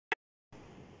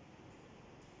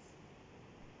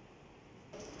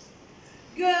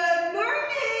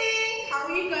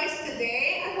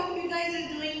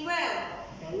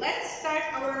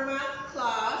our math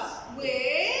class with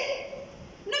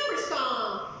number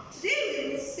song. Today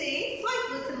we will sing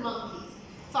Five Little Monkeys.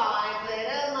 Five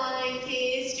little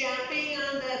monkeys jumping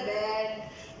on the bed.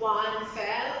 One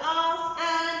fell off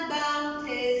and bumped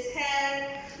his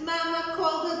head. Mama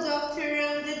called the doctor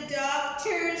and the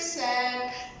doctor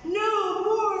said, "No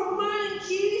more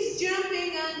monkeys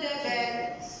jumping on the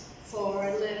bed." Four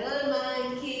little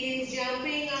monkeys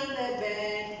jumping on the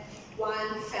bed.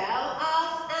 One fell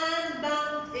off and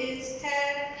bumped his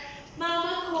head.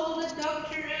 Mama called the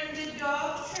doctor and the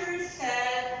doctor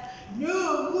said,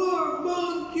 "No more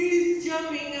monkeys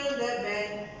jumping on the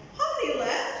bed." How many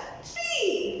left?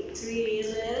 Three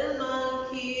little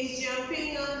monkeys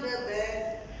jumping on the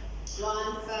bed.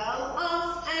 One fell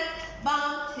off and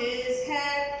bumped his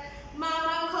head.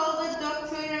 Mama called the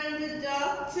doctor and the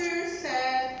doctor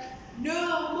said,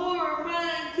 "No more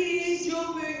monkeys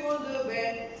jumping on the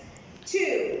bed."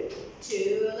 Two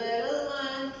little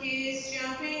monkeys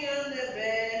jumping on the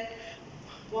bed.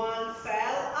 One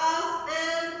fell off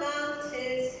and bumped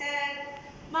his head.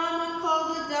 Mama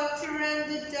called the doctor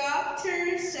and the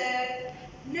doctor said,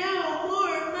 "No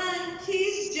more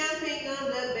monkeys jumping on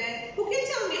the bed." Who can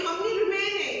tell me how many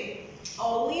remaining?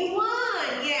 Only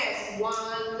one. Yes,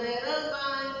 one little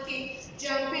monkey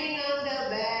jumping on the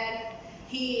bed.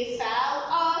 He fell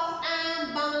off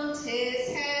and bumped his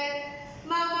head.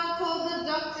 Mama called the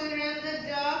doctor and the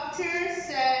doctor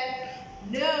said,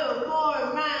 "No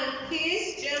more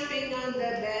monkeys jumping on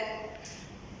the bed."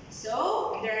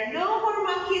 So there are no more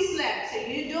monkeys left, so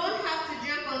you don't have to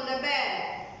jump on the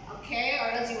bed, okay?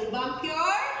 Or else you will bump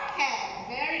your head.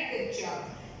 Very good job.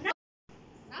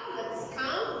 Now let's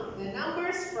count the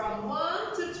numbers from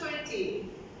 1 to 20.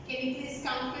 Can you please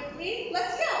count with me?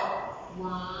 Let's go.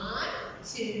 1,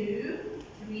 2,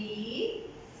 3,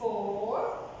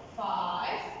 4,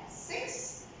 5,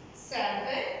 6,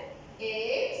 7,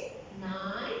 8,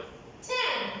 9,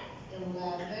 10,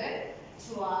 11,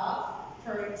 12,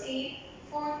 13,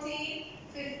 14,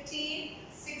 15,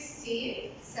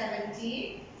 16,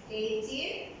 17,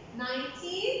 18,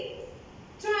 19,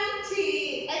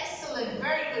 20. Excellent.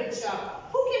 Very good job.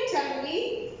 Who can tell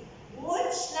me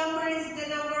which number is the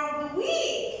number of the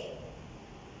week?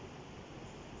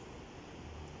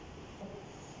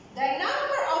 The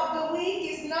number of the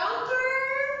week is number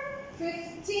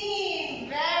 15.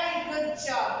 Very good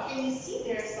job. Can you see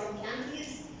there are some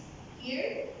candies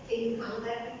here? Can you count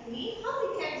that with me? How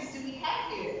many candies do we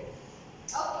have here?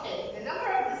 Okay, the number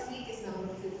of this week is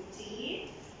number 15.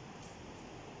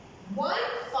 1,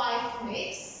 5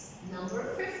 makes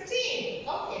number 15.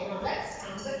 Okay, now let's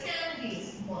count the candies.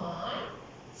 1,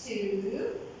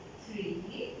 2,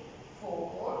 3,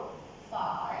 4,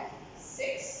 5,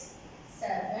 6,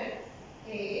 7,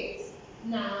 8,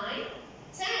 9,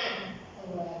 10,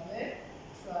 11,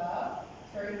 12,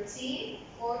 13,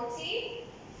 14,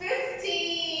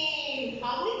 15.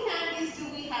 How many candies do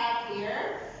we have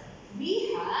here?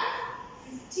 We have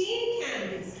 15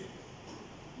 candies.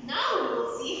 Now we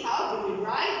will see how do we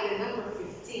write the number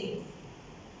 15.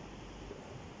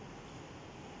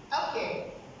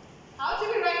 Okay, how do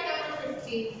we write number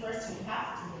 15? First we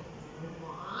have to make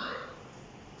 1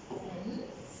 and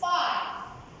 5.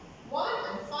 1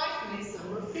 and 5 makes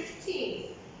number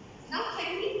 15. Now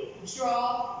can we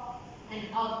draw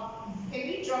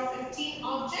 15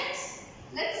 objects?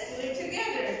 Let's do it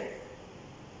together.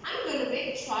 I'm going to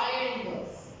make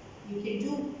triangles. You can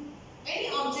do any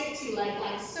object you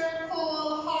like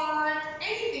circle, heart,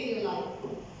 anything you like.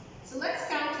 So let's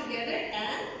count together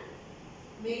and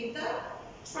make the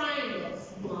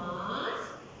triangles. 1,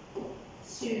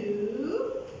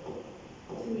 2,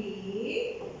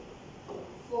 3,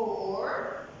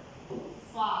 4,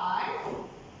 5,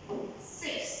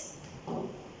 6,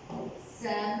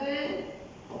 7,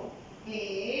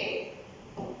 8,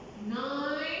 9,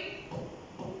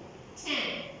 10,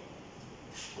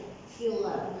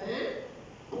 11,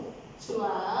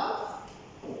 12,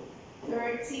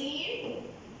 13,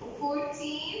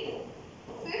 14,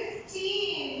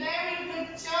 15. Very good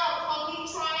job. How many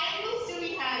triangles do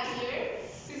we have here?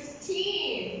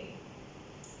 15.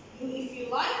 If you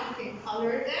like, you can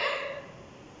color them.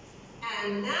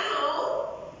 And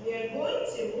now we are going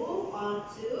to move on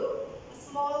to a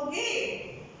small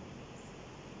game.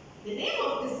 The name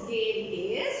of this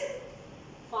game is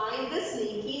Find the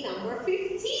Sneaky Number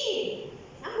 15.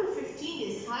 Number 15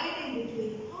 is hiding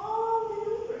between all the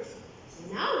numbers.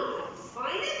 So now we have to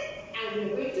find it and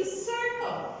we're going to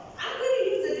circle. I'm going to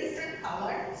use a different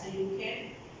color so you can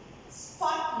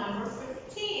spot number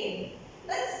 15.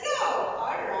 Let's go.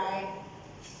 All right.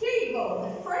 Here you go.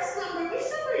 The first number, which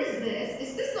number is this?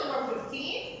 Is this number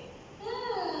 15?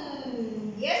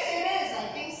 Yes, it is. I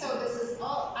think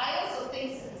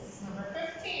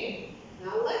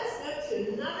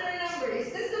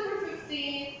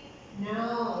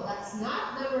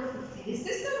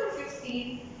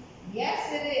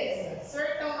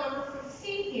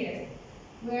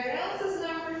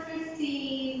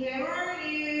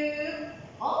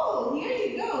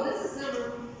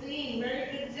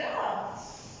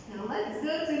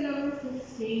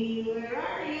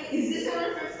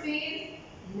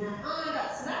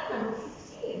That's not number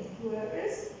 15. Where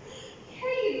is it? Here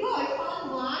you go. I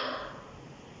found one.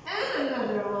 And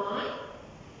another one.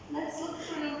 Let's look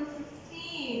for number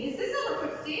 15. Is this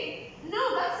number 15?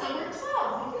 No, that's number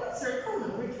 12. You can circle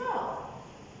number 12.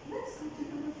 Let's go to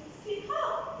number 15.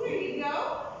 Oh, here you go.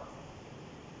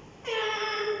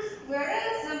 And where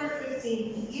is number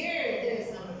 15? Here it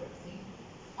is, number 15.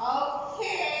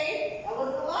 Okay, that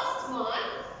was the last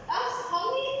one.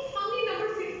 How many number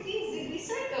 15s did we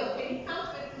circle? Can you count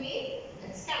with me?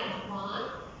 Let's count. 1,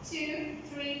 2,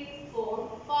 3,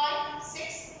 4, 5,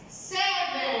 6, 7.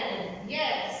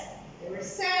 Yes, there were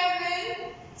 7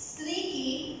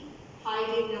 sneaky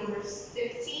hiding numbers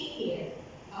 15 here.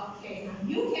 Okay, now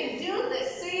you can do the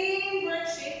same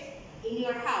worksheet in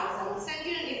your house. I will send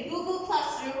you in Google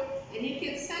Classroom and you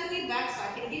can send me back so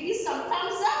I can give you some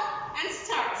thumbs up and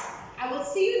stars. I will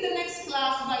see you in the next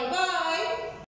class. Bye-bye.